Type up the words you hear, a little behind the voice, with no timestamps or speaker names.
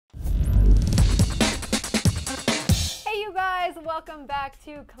you guys. Welcome back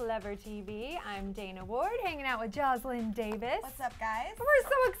to Clever TV. I'm Dana Ward, hanging out with Joslyn Davis. What's up, guys? We're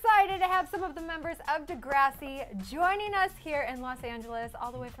so excited to have some of the members of Degrassi joining us here in Los Angeles,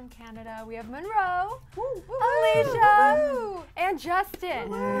 all the way from Canada. We have Munro, Alicia, and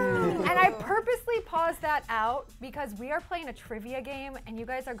Justin. And I purposely paused that out because we are playing a trivia game and you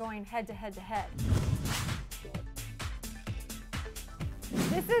guys are going head to head to head.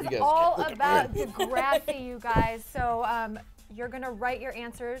 This is all about Degrassi, you guys. So you're going to write your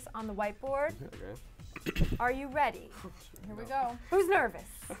answers on the whiteboard. Okay. Are you ready? Here we go. Who's nervous?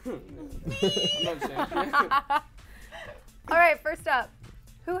 I'm not ashamed. All right, first up.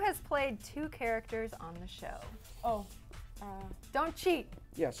 Who has played 2 characters on the show? Oh. Don't cheat.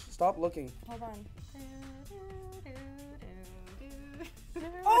 Yes, stop looking. Hold on.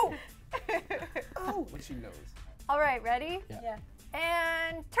 Oh! Oh! What she knows. All right, ready? Yeah.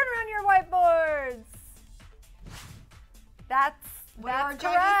 And turn around your whiteboards. That's Judges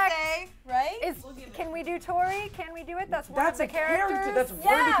correct. say, Right? Can we do Tori? Can we do it? That's one That's of the characters. character. That's one of the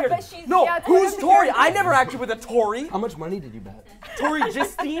Yeah, but characters. she's No, it's one who's of the Tori? I characters. never acted with a Tori. How much money did you bet? Tori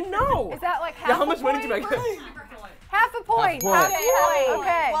Justine? No. Is that like half Yeah, how a much money point? did I get? Half a point. Half a point.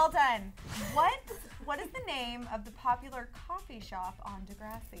 Okay. Well done. What is the name of the popular coffee shop on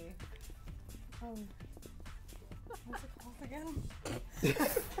Degrassi? What's it called again?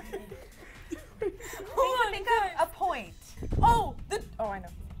 Think of a point. Oh, I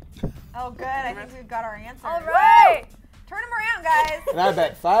know. Oh, good. I think we've got our answer. All right. Turn them around, guys. And I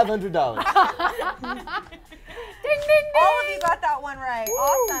bet $500. Ding, ding, ding. All of you got that one right.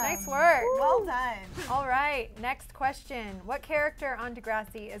 Awesome. Nice work. Well done. All right, next question. What character on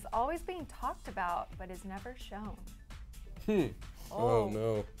Degrassi is always being talked about but is never shown? Oh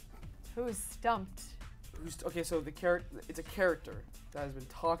no. Who's stumped? Okay, so it's a character that has been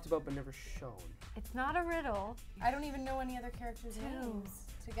talked about but never shown. It's not a riddle. I don't even know any other characters' names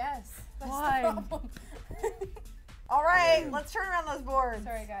to guess. That's One. the problem. All right, let's turn around those boards.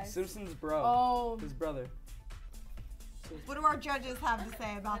 Sorry, guys. Simpson's bro. Oh. His brother. What do our judges have to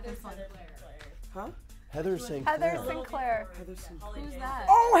say about this one? Huh? Heather Sinclair. Heather Sinclair. Heather Sinclair. Who's that?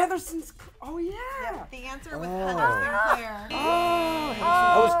 Oh, Heather Sinclair. Oh, yeah. Yep, the answer was Oh. Heather Sinclair.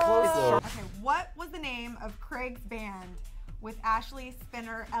 I was close though. Okay, what was the name of Craig's band with Ashley,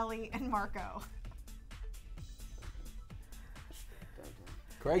 Spinner, Ellie, and Marco?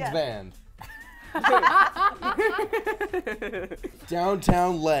 Craig's Yes. band.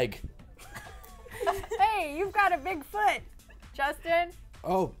 Downtown Leg. Hey, you've got a big foot. Justin?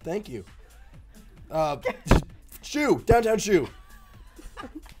 Oh, thank you. Shoe. Downtown Shoe.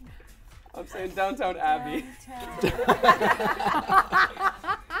 I'm saying Downtown Abbey.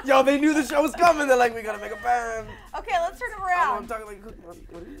 Yo, they knew the show was coming. They're like, we gotta make a band. Okay, let's turn them I'm around. talking like,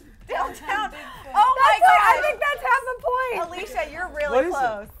 what is it? Downtown. Bigfoot. Oh my I God. think that's half a point. Alicia, you're really What is it?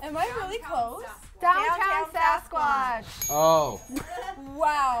 close. Am I really close? Downtown Downtown Sasquatch. Oh.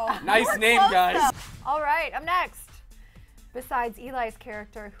 Wow. Nice name, close, guys. All right, I'm next. Besides Eli's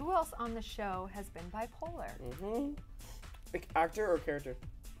character, who else on the show has been bipolar? Like actor or character?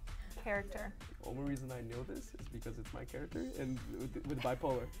 Character. The only reason I know this is because it's my character and with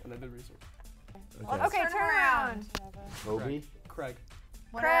bipolar, and I did research. Okay, turn turn around. Toby. Craig.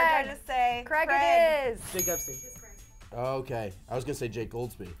 What do our Craig. judges say? Craig it is. Jake Epstein. Okay. I was gonna say Jake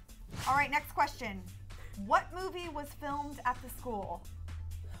Goldsby. All right, next question. What movie was filmed at the school?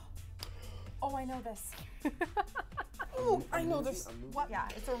 Oh, I know this. Oh, I know this. What? Yeah,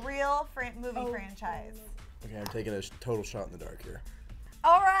 it's a real movie franchise. Okay, I'm taking a total shot in the dark here.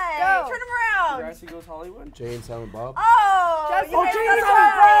 All right, Go. turn them around. Degrassi Goes Hollywood. Jay and Silent Bob. Oh, Justin, you guys Jay got and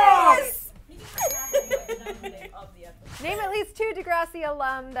it Silent right. Name at least 2 Degrassi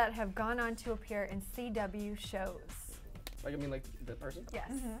alum that have gone on to appear in CW shows. Like, I mean, like the person?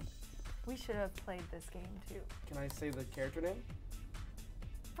 Yes. We should have played this game too. Can I say the character name?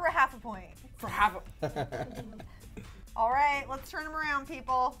 For a half a point. For half a... All right, let's turn them around,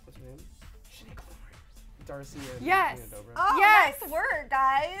 people. What's her name? Darcy and Yes. Tina Dobra. Oh, Yes. nice work,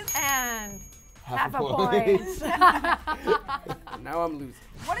 guys. And Half half a point. Now I'm losing.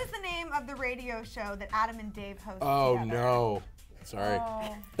 What is the name of the radio show that Adam and Dave host Oh together? no. Sorry.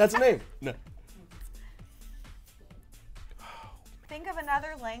 Oh. That's a name. No. Think of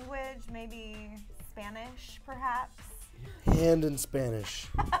another language, maybe Spanish, perhaps. Hand in Spanish.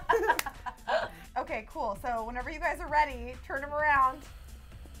 Okay, cool. So whenever you guys are ready, turn them around.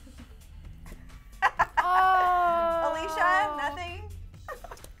 Oh. Alicia, nothing?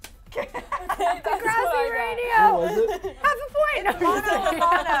 Degrassi Who Radio. was it? Half a point.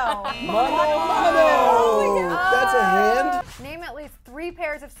 Mono. That's a hand? Name at least 3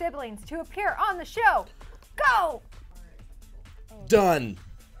 pairs of siblings to appear on the show. Go. Done.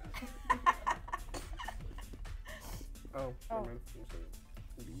 Oh. Oh. Never mind.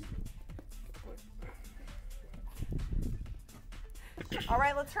 All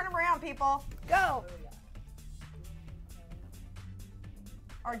right, let's turn them around, people. Go.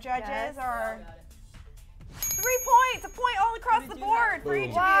 Our judges Yes. are 3 points, a point all across the board for each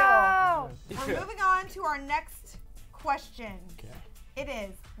of Wow. you. We're moving on to our next question. Okay. It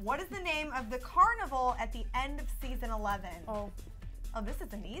is, what is the name of the carnival at the end of season 11? Oh. Oh, this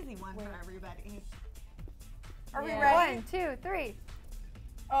is an easy one for everybody. Are we Yeah. ready? 1, 2, 3.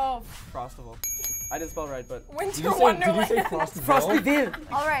 Oh. Frostival. I didn't spell right, but Winter Wonderland. Frosty?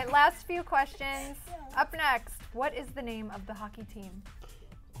 All right, last few questions. Up next, what is the name of the hockey team?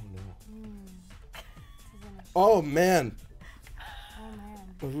 Oh no. Oh man. Oh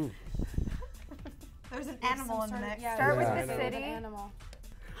man. Ooh. There's an animal in the mix. Yeah, Start with there's the an city. animal.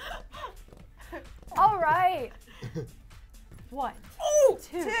 All right. 1, Oh,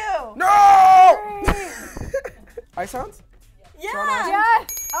 2, 2. No! 3. Ice Sounds? Yeah. Yes.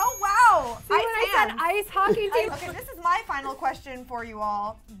 Oh, wow. See, when I said hands. ice hockey team. Okay, this is my final question for you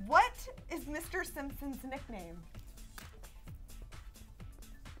all. What is Mr. Simpson's nickname?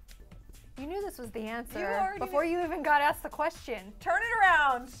 You knew this was the answer already before you even got asked the question. Turn it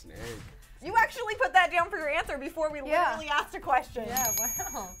around. Snake. You actually put that down for your answer before we Yeah. literally asked a question. Yeah,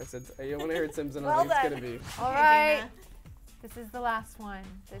 wow. I said, when I heard Simpson, I Well was like, done. it's gonna be. All Okay, right. Dana. This is the last one.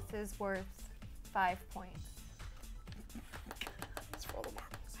 This is worth 5 points. It's for all the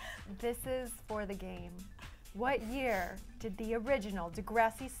marbles. This is for the game. What year did the original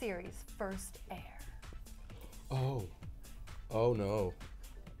Degrassi series first air? Oh. Oh no.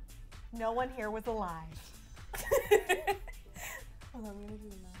 No one here was alive. Hold on, I'm gonna do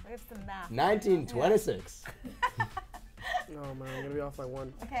the math. We have some math. 1926. Oh man, I'm gonna be off by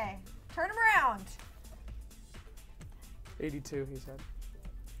 1. Okay, turn them around. 82, he said.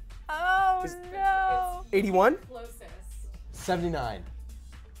 Oh Is- no! 81? Closest. 79.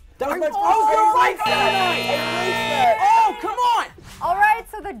 That was my Oh my Oh, come on! All right,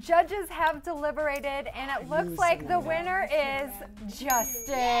 so the judges have deliberated, and it looks like the winner is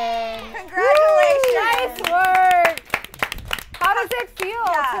Justin. Congratulations. Nice work. How does it feel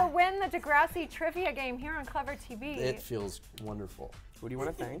Yeah. to win the Degrassi trivia game here on Clever TV? It feels wonderful. Who do you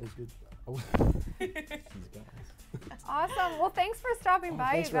want to thank? It's good. Oh. These guys. Awesome. Well, thanks for stopping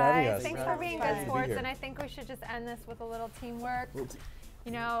by, thanks you for having guys. us. Thanks Yeah, for being glad good to be sports, here. and I think we should just end this with a little teamwork. Little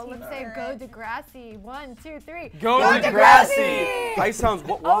You know, let's say go Degrassi. 1, 2, 3. Go Degrassi! Ice Sounds.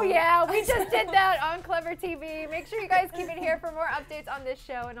 What? Oh yeah, we just did that on Clever TV. Make sure you guys keep it here for more updates on this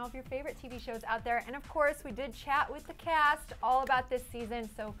show and all of your favorite TV shows out there. And of course, we did chat with the cast all about this season,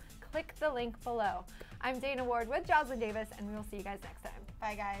 so click the link below. I'm Dana Ward with Joslyn Davis, and we will see you guys next time.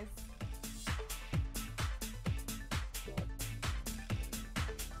 Bye, guys.